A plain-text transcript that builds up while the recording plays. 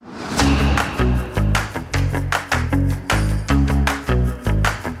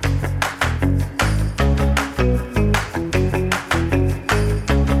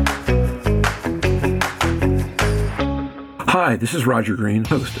Hi, this is Roger Green,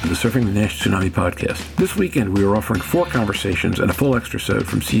 host of the Surfing the NASH Tsunami podcast. This weekend, we are offering 4 conversations and a full extrasode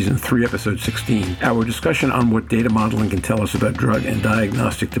from Season 3, Episode 16, our discussion on what data modeling can tell us about drug and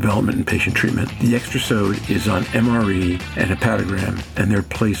diagnostic development and patient treatment. The extrasode is on MRE and hepatogram and their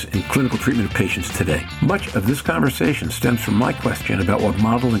place in clinical treatment of patients today. Much of this conversation stems from my question about what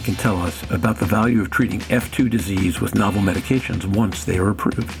modeling can tell us about the value of treating F2 disease with novel medications once they are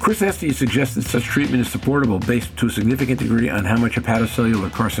approved. Chris Estes suggests that such treatment is supportable based to a significant degree on how much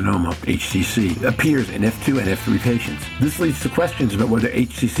hepatocellular carcinoma, HCC, appears in F2 and F3 patients. This leads to questions about whether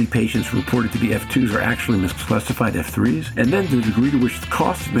HCC patients reported to be F2s are actually misclassified F3s, and then the degree to which the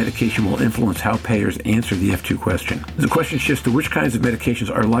cost of medication will influence how payers answer the F2 question. The question shifts to which kinds of medications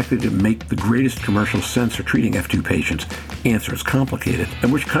are likely to make the greatest commercial sense for treating F2 patients. Answer is complicated.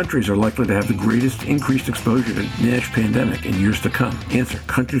 And which countries are likely to have the greatest increased exposure to NASH pandemic in years to come? Answer,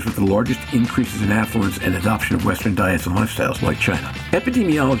 countries with the largest increases in affluence and adoption of Western diets and lifestyles like China.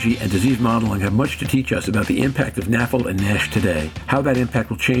 Epidemiology and disease modeling have much to teach us about the impact of NAFLD and NASH today, how that impact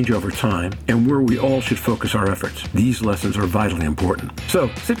will change over time, and where we all should focus our efforts. These lessons are vitally important. So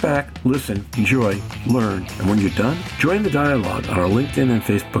sit back, listen, enjoy, learn, and when you're done, join the dialogue on our LinkedIn and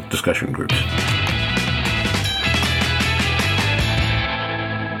Facebook discussion groups.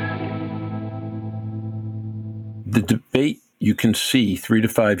 The debate you can see 3 to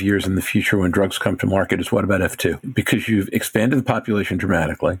 5 years in the future when drugs come to market is what about F2? Because you've expanded the population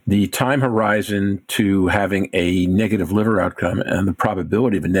dramatically. The time horizon to having a negative liver outcome and the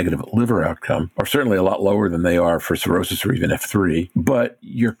probability of a negative liver outcome are certainly a lot lower than they are for cirrhosis or even F3. But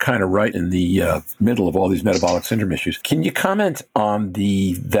you're kind of right in the middle of all these metabolic syndrome issues. Can you comment on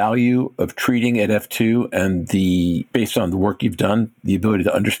the value of treating at F2 and based on the work you've done, the ability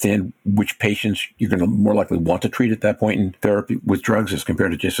to understand which patients you're going to more likely want to treat at that point in therapy with drugs as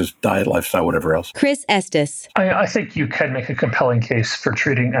compared to just as diet, lifestyle, whatever else? Chris Estes. I think you can make a compelling case for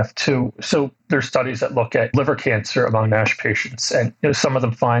treating F2. So there's studies that look at liver cancer among NASH patients, and some of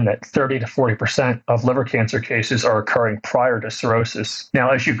them find that 30 to 40% of liver cancer cases are occurring prior to cirrhosis.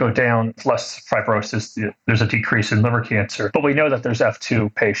 Now, as you go down, less fibrosis, there's a decrease in liver cancer. But we know that there's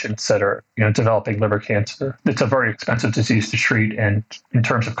F2 patients that are developing liver cancer. It's a very expensive disease to treat, and in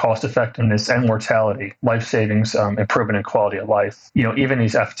terms of cost effectiveness and mortality, life savings, improvement in quality of life, even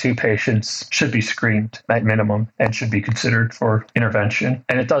these F2 patients should be screened at minimum and should be considered for intervention.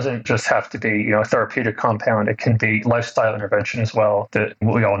 And it doesn't just have to be a therapeutic compound. It can be lifestyle intervention as well, that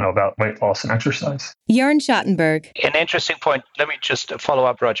we all know about weight loss and exercise. Jörn Schattenberg. An interesting point. Let me just follow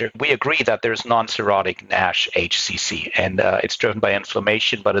up, Roger. We agree that there's non-cirrhotic NASH HCC, and it's driven by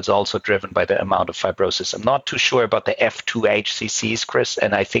inflammation, but it's also driven by the amount of fibrosis. I'm not too sure about the F2 HCCs, Chris,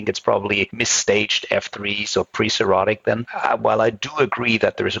 and I think it's probably misstaged F3s or pre-cirrhotic then. While I do agree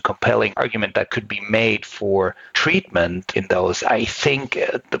that there is a compelling argument that could be made for treatment in those, I think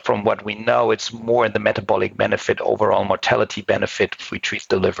from what we know, it's more in the metabolic benefit, overall mortality benefit if we treat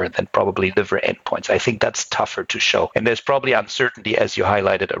the liver than probably liver endpoints. I think that's tougher to show. And there's probably uncertainty, as you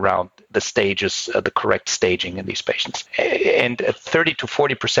highlighted, around the stages, the correct staging in these patients. And 30 to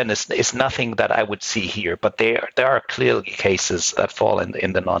 40% is nothing that I would see here, but there are clearly cases that fall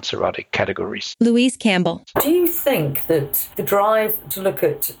in the non-cirrhotic categories. Louise Campbell. Do you think that the drive to look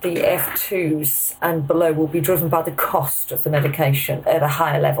at the F2s and below will be driven by the cost of the medication at a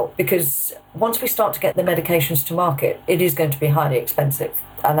higher level? Because once we start to get the medications to market, it is going to be highly expensive.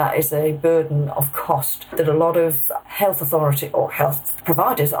 And that is a burden of cost that a lot of health authority or health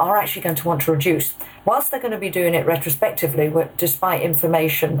providers are actually going to want to reduce. Whilst they're going to be doing it retrospectively, despite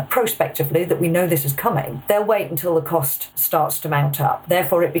information prospectively that we know this is coming, they'll wait until the cost starts to mount up.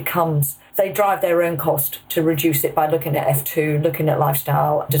 Therefore, it becomes they drive their own cost to reduce it by looking at F2, looking at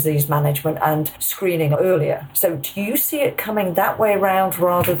lifestyle, disease management, and screening earlier. So do you see it coming that way around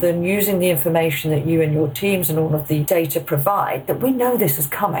rather than using the information that you and your teams and all of the data provide, that we know this is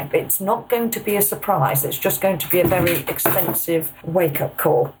coming? It's not going to be a surprise. It's just going to be a very expensive wake-up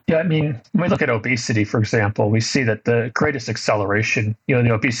call. Yeah, when we look at obesity, for example, we see that the greatest acceleration,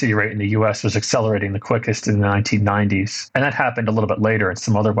 the obesity rate in the U.S. was accelerating the quickest in the 1990s. And that happened a little bit later in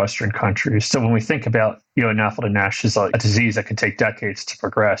some other Western countries. So when we think about NAFLD and NASH is a disease that can take decades to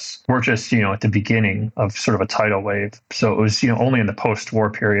progress. We're just, at the beginning of sort of a tidal wave. So it was, only in the post-war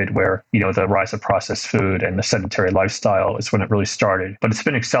period where, the rise of processed food and the sedentary lifestyle is when it really started. But it's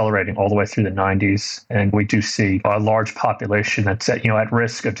been accelerating all the way through the 90s. And we do see a large population that's at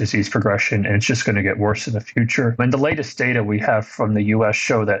risk of disease progression, and it's just going to get worse in the future. And the latest data we have from the U.S.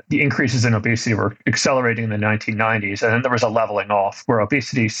 show that the increases in obesity were accelerating in the 1990s. And then there was a leveling off where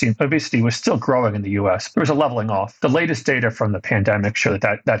obesity was still growing in the U.S. progress. There was a leveling off. The latest data from the pandemic show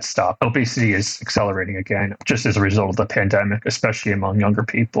that stopped. Obesity is accelerating again, just as a result of the pandemic, especially among younger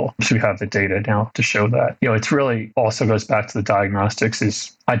people. So we have the data now to show that. It's really also goes back to the diagnostics,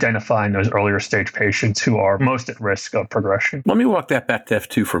 is identifying those earlier stage patients who are most at risk of progression. Let me walk that back to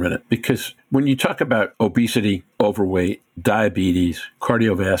F2 for a minute, because when you talk about obesity, overweight, diabetes,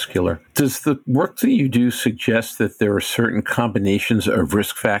 cardiovascular, does the work that you do suggest that there are certain combinations of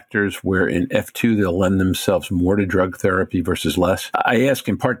risk factors where in F2 they'll lend themselves more to drug therapy versus less? I ask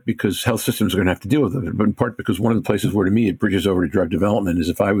in part because health systems are going to have to deal with it, but in part because one of the places where to me it bridges over to drug development is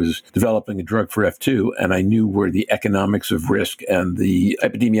if I was developing a drug for F2 and I knew where the economics of risk and the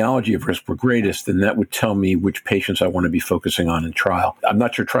epidemiology of risk were greatest, then that would tell me which patients I want to be focusing on in trial. I'm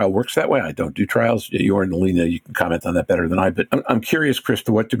not sure trial works that way. I don't do trials. Jorn and Alina, you can comment on that better than I, but I'm curious, Chris,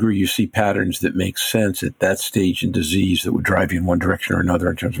 to what degree you see patterns that make sense at that stage in disease that would drive you in one direction or another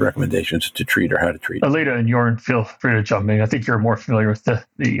in terms of recommendations to treat or how to treat. Alina and Jorn, feel free to jump in. I think you're more familiar with the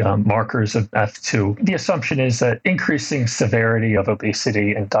markers of F2. The assumption is that increasing severity of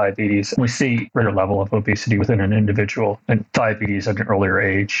obesity and diabetes, we see greater level of obesity within an individual, and diabetes at an earlier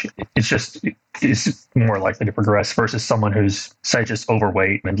age, it's more likely to progress versus someone who's, say, just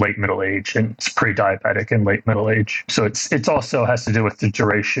overweight in late middle age and is pre-diabetic in late middle age. So it's also has to do with the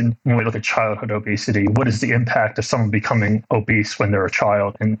duration. When we look at childhood obesity, what is the impact of someone becoming obese when they're a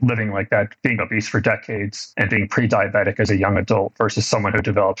child and living like that, being obese for decades and being pre-diabetic as a young adult versus someone who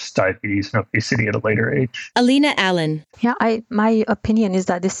develops diabetes and obesity at a later age? Alina Allen. Yeah, my opinion is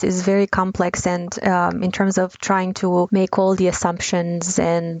that this is very complex, and in terms of trying to make all the assumptions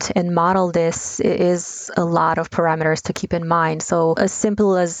and model this is a lot of parameters to keep in mind. So as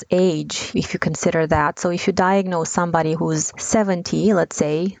simple as age, if you consider that. So if you diagnose somebody who's 70, let's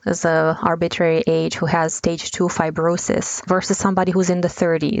say, as an arbitrary age, who has stage 2 fibrosis versus somebody who's in the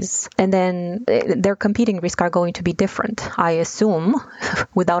 30s, and then their competing risks are going to be different. I assume,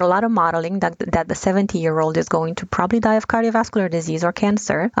 without a lot of modeling, that the 70-year-old is going to probably die of cardiovascular disease or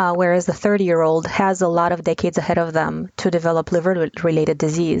cancer, whereas the 30-year-old has a lot of decades ahead of them to develop liver-related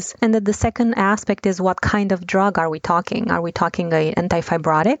disease. And that the second aspect is what kind of drug are we talking? Are we talking an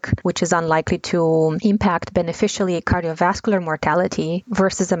antifibrotic, which is unlikely to impact beneficially cardiovascular mortality,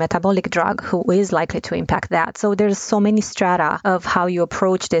 versus a metabolic drug who is likely to impact that? So there's so many strata of how you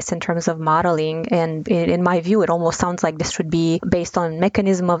approach this in terms of modeling. And in my view, it almost sounds like this should be based on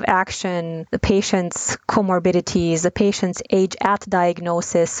mechanism of action, the patient's comorbidities, the patient's age at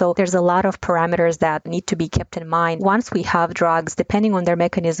diagnosis. So there's a lot of parameters that need to be kept in mind. Once we have drugs, depending on their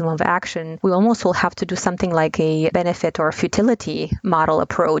mechanism of action, we almost will have to do something like a benefit or futility model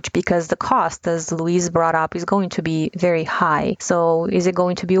approach, because the cost, as Louise brought up, is going to be very high. So is it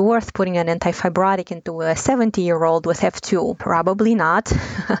going to be worth putting an antifibrotic into a 70-year-old with F2? Probably not,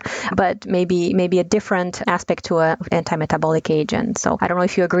 but maybe a different aspect to an anti-metabolic agent. So I don't know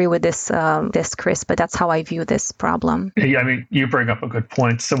if you agree with this, Chris, but that's how I view this problem. Yeah, I mean, you bring up a good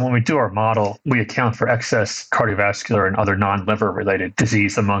point. So when we do our model, we account for excess cardiovascular and other non-liver related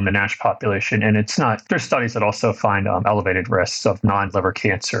disease among the NASH population. And there's studies that also find elevated risks of non-liver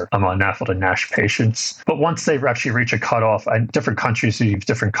cancer among NAFLD and NASH patients. But once they actually reach a cutoff, and different countries use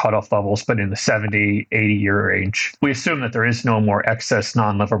different cutoff levels, but in the 70, 80-year range, we assume that there is no more excess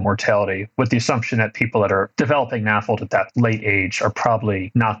non-liver mortality, with the assumption that people that are developing NAFLD at that late age are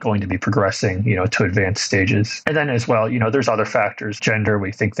probably not going to be progressing, to advanced stages. And then as well, there's other factors. Gender,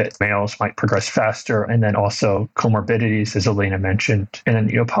 we think that males might progress faster, and then also comorbidities, as Alina mentioned, and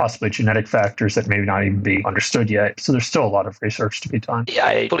then, possibly genetic factors that may not even be understood yet. So there's still a lot of research to be done. Yeah,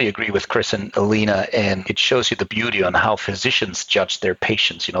 I fully agree with Chris and Alina, and it shows you the beauty on how physicians judge their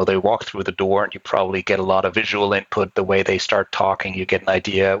patients. They walk through the door and you probably get a lot of visual input. The way they start talking, you get an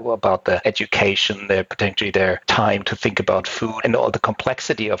idea about the education, potentially their time to think about food, and all the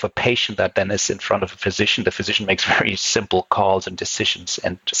complexity of a patient that then is in front of a physician. The physician makes very simple calls and decisions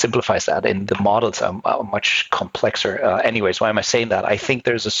and simplifies that, and the models are much complexer. Anyways, why am I saying that? I think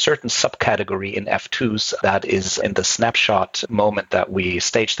there's a certain subcategory in F2s that is in the snapshot moment that we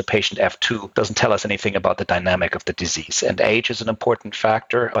stage the patient F2 doesn't tell us anything about the dynamic of the disease. And age is an important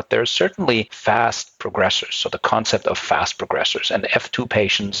factor, but there's certainly fast progressors. So the concept of fast progressors, and F2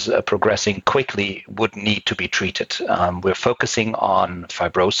 patients progressing quickly would need to be treated. We're focusing on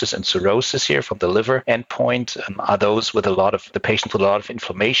fibrosis and cirrhosis here from the liver endpoint. Are those with the patients with a lot of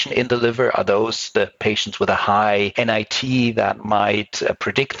inflammation in the liver? Are those the patients with a high NIT that might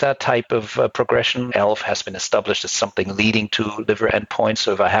predict that type of progression? ELF has been established as something leading to liver endpoints.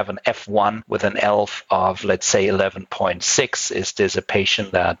 So if I have an F1 with an ELF of, let's say, 11.6, is this a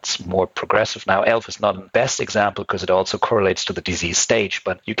patient that's more progressive? Now, ELF is not the best example because it also correlates to the disease stage,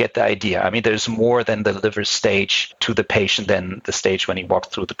 but you get the idea. I mean, there's more than the liver stage to the patient than the stage when he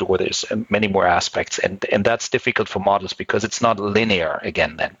walked through the door. There's many more aspects, and that's difficult for models because it's not linear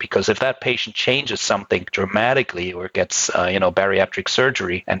again then, because if that patient changes something dramatically or gets bariatric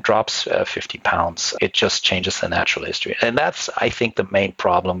surgery and drops 50 pounds, it just changes the natural history. And that's, I think, the main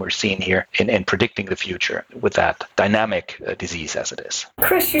problem we're seeing here in predicting the future with that dynamic disease as it is.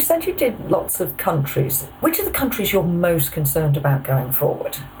 Chris, you said you did lots of countries. Which are the countries you're most concerned about going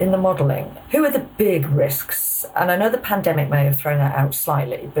forward in the modelling? Who are the big risks? And I know the pandemic may have thrown that out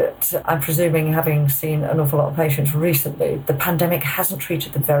slightly, but I'm presuming, having seen an awful lot of patients recently, the pandemic hasn't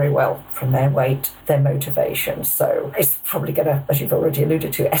treated them very well from their weight, their motivation. So it's probably going to, as you've already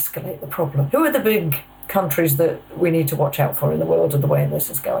alluded to, escalate the problem. Who are the big countries that we need to watch out for in the world and the way this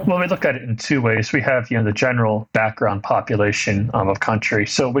is going? Well, we look at it in two ways. We have, the general background population of country.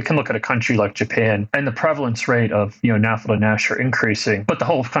 So we can look at a country like Japan, and the prevalence rate of, NAFLD and NASH are increasing, but the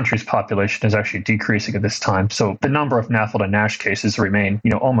whole country's population is actually decreasing at this time. So the number of NAFLD and NASH cases remain,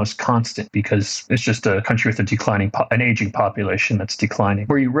 almost constant because it's just a country with an aging population that's declining.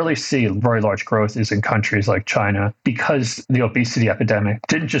 Where you really see very large growth is in countries like China, because the obesity epidemic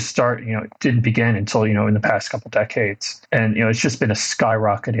didn't just start, it didn't begin until, in the past couple decades. And, it's just been a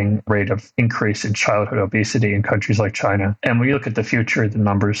skyrocketing rate of increase in childhood obesity in countries like China. And when you look at the future, the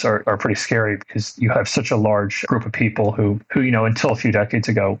numbers are pretty scary because you have such a large group of people who until a few decades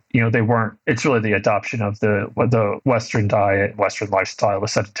ago, they weren't. It's really the adoption of the Western diet, Western lifestyle, the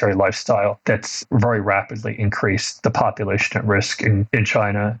sedentary lifestyle that's very rapidly increased the population at risk in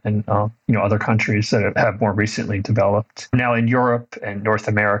China and, other countries that have more recently developed. Now in Europe and North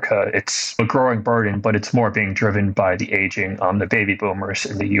America, it's a growing burden, but it's more being driven by the aging. The baby boomers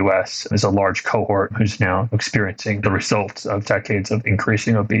in the U.S. is a large cohort who's now experiencing the results of decades of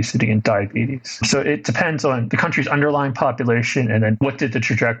increasing obesity and diabetes. So it depends on the country's underlying population, and then what did the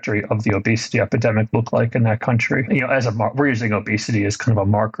trajectory of the obesity epidemic look like in that country. We're using obesity as kind of a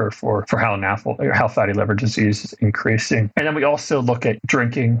marker for how NAFLD or how fatty liver disease is increasing. And then we also look at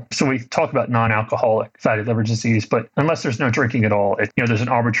drinking. So we talk about non-alcoholic fatty liver disease, but unless there's no drinking at all, there's an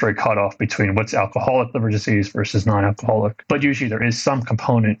arbitrary cutoff between what's alcoholic liver disease versus non-alcoholic. But usually there is some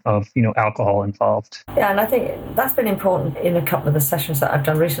component of, alcohol involved. Yeah, and I think that's been important in a couple of the sessions that I've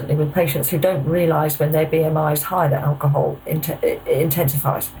done recently with patients who don't realise when their BMI is high that alcohol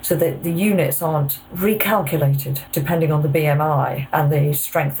intensifies. So that the units aren't recalculated depending on the BMI and the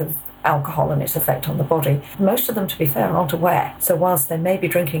strength of alcohol and its effect on the body. Most of them, to be fair, aren't aware. So whilst they may be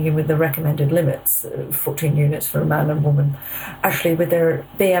drinking in with the recommended limits, 14 units for a man and woman, actually with their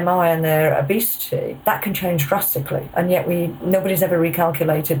BMI and their obesity, that can change drastically. And yet nobody's ever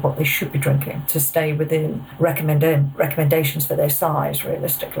recalculated what they should be drinking to stay within recommendations for their size,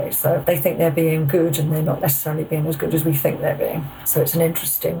 realistically. So they think they're being good and they're not necessarily being as good as we think they're being. So it's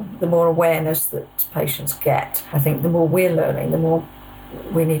the more awareness that patients get, I think the more we're learning, the more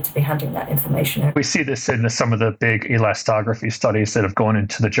we need to be handing that information out. We see this in some of the big elastography studies that have gone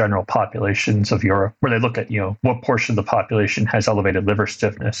into the general populations of Europe, where they look at, what portion of the population has elevated liver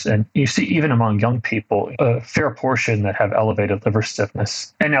stiffness. And you see, even among young people, a fair portion that have elevated liver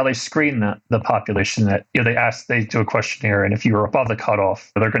stiffness. And now they screen the population that, they do a questionnaire, and if you're above the cutoff,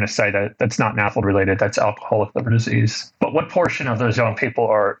 they're going to say that that's not NAFLD related, that's alcoholic liver disease. But what portion of those young people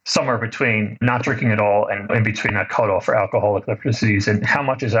are somewhere between not drinking at all and in between that cutoff for alcoholic liver disease? And how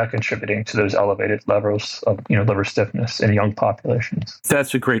much is that contributing to those elevated levels of liver stiffness in young populations?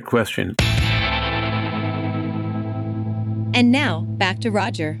 That's a great question. And now, back to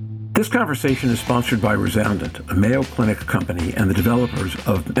Roger. This conversation is sponsored by Resoundent, a Mayo Clinic company and the developers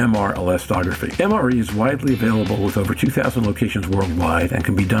of MR elastography. MRE is widely available with over 2,000 locations worldwide and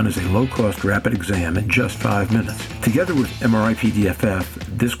can be done as a low-cost rapid exam in just 5 minutes. Together with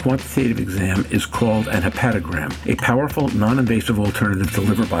MRI-PDFF, this quantitative exam is called an hepatogram, a powerful, non-invasive alternative to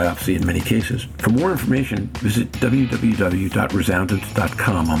liver biopsy in many cases. For more information, visit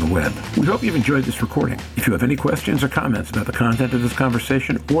www.resoundent.com on the web. We hope you've enjoyed this recording. If you have any questions or comments about the content of this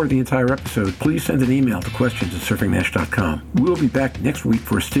conversation or the entire episode, please send an email to questions@surfingnash.com. We'll be back next week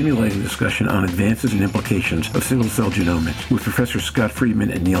for a stimulating discussion on advances and implications of single-cell genomics with Professor Scott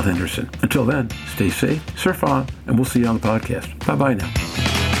Friedman and Neil Henderson. Until then, stay safe, surf on, and we'll see you on the podcast. Bye-bye now.